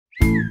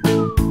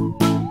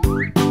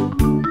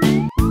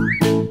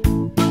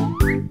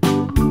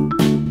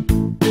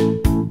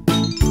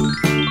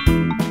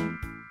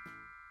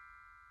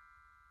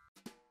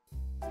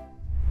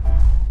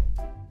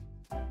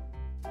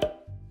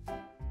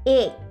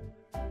A.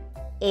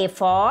 A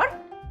for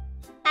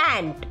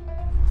ant.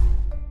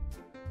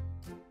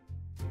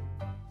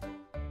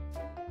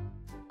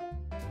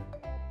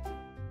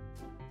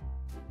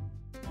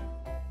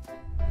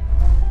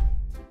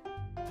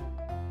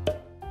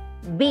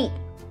 B.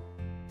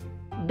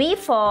 B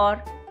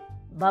for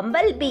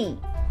bumblebee.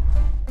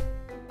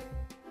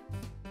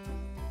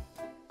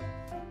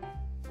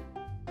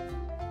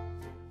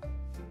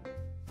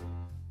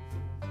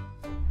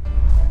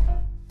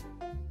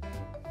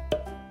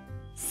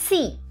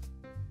 C.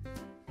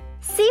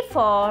 C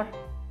for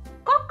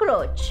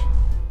cockroach.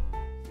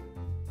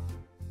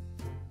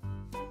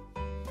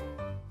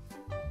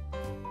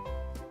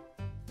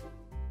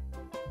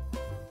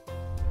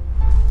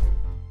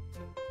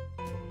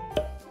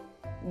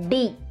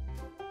 D.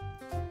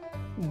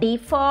 D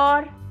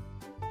for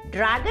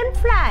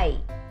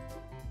dragonfly.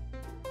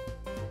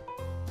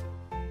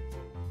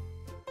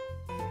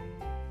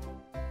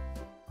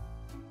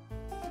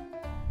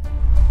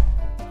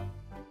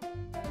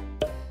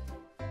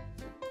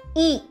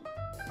 E.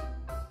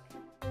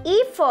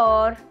 E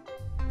for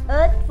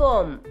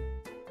earthworm.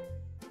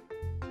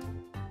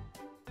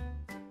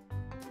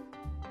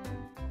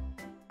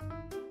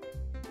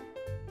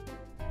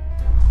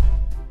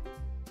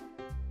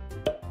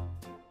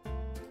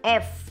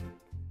 F.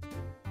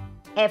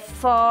 F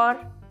for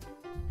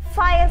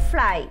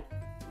firefly.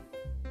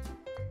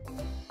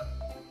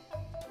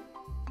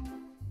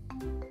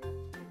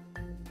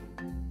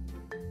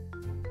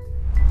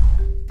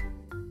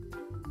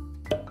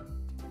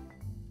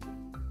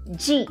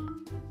 G.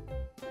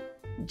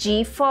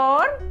 G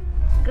for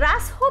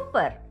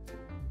grasshopper.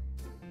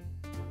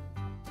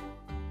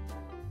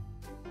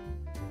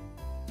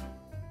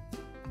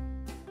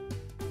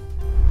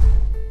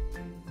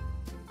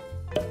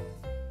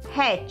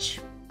 H.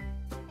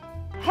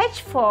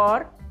 H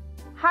for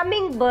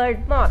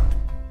hummingbird moth.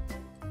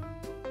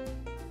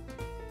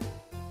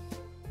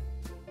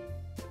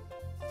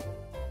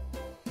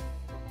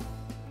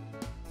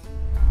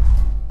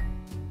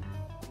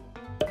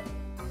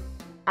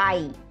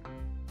 I.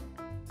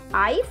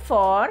 I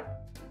for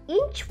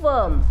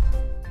inchworm.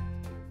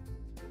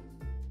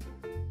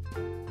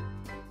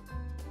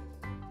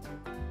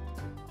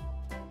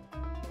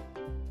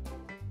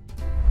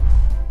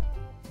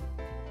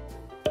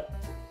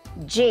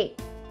 J.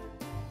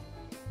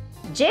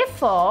 J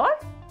for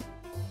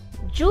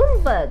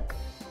June bug.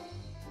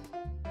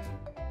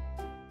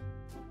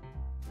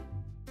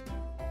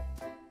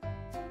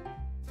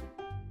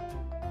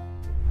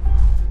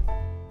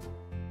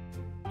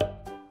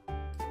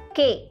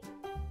 K.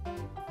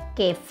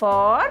 K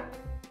for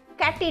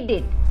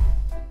katydid.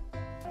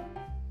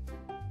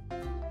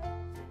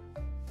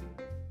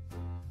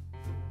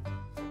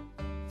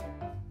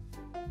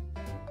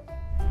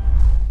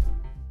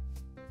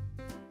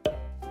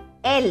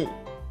 L.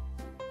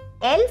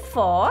 L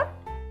for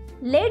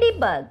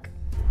ladybug.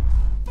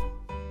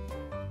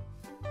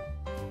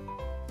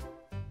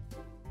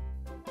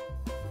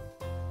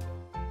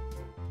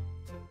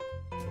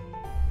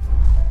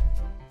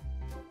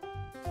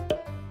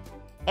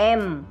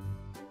 M.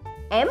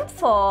 M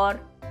for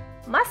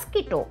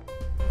mosquito.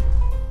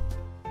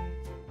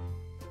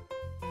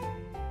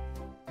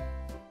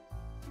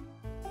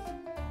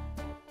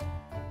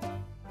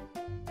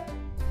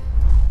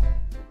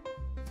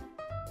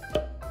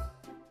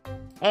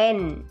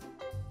 N.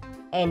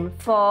 N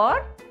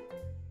for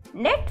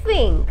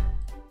netwing.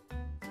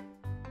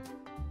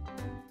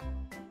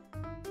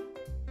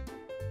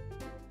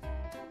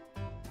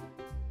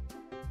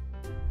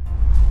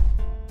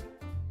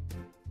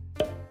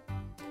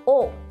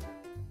 O.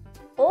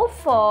 O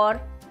for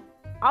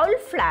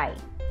owlfly.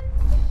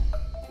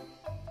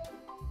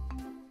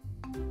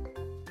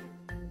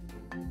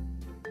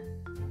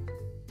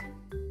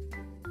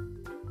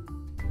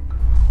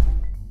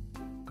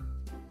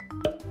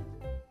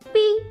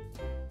 P.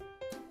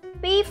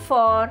 P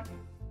for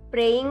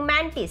praying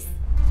mantis.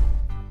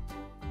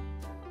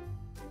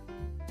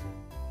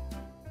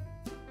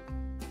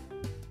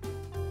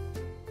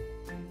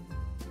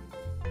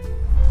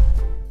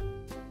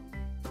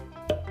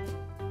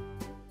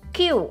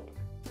 Q.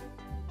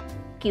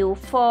 Q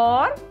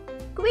for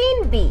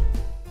queen bee.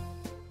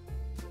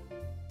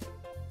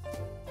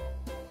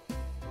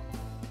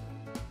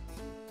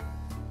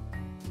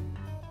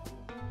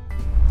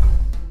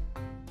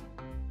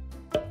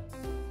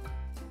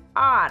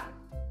 R.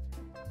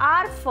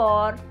 R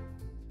for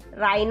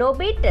rhino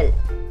beetle.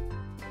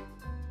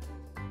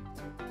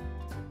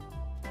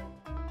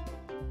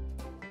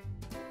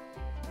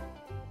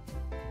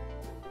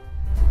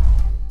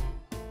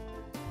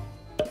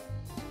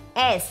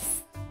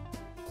 S.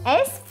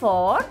 S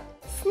for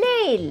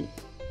snail.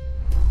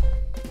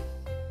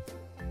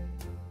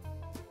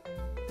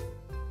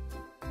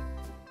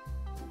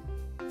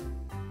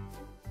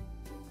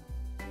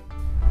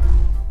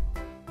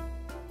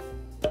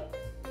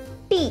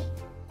 T.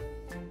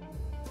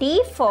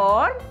 T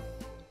for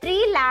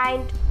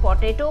tree-lined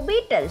potato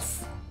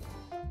beetles.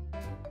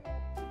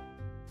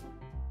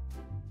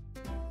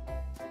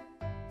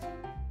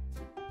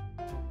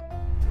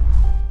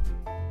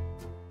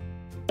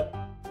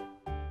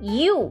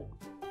 U.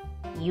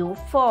 U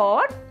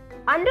for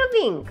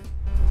underwing.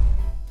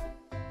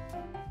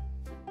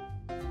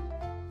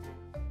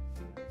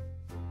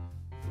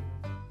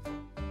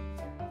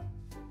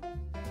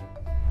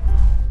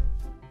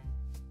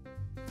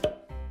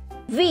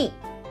 V.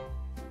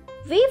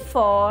 V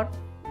for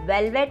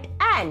velvet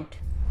ant.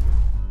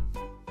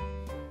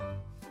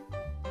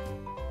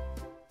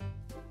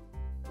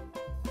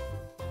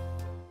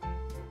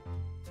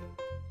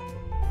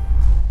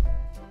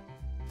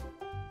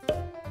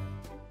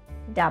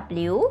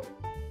 W.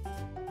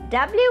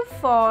 W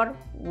for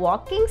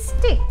walking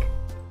stick.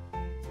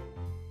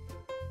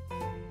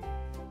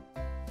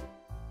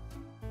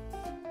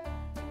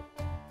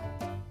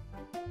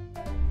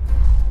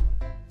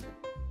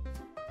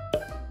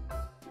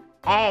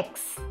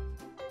 X.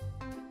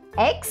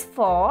 X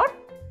for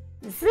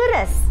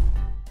Xerus.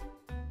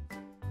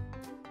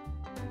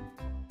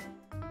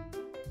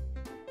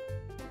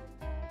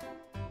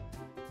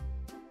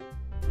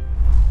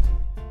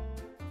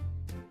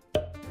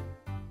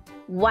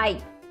 Y.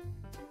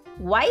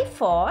 Y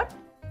for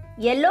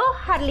yellow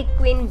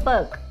harlequin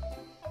bug.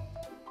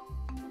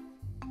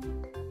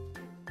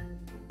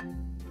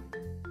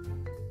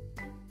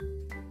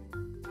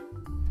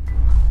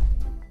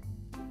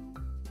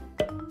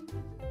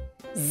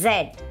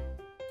 Z.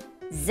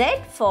 Z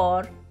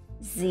for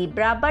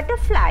zebra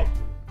butterfly.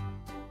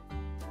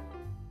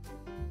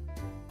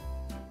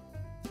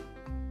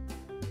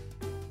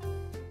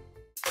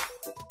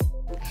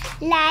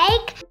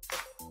 Like,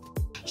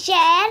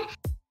 share,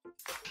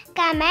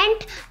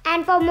 comment,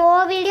 and for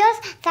more videos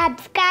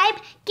subscribe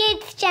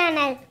Kids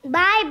channel.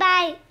 Bye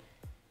bye.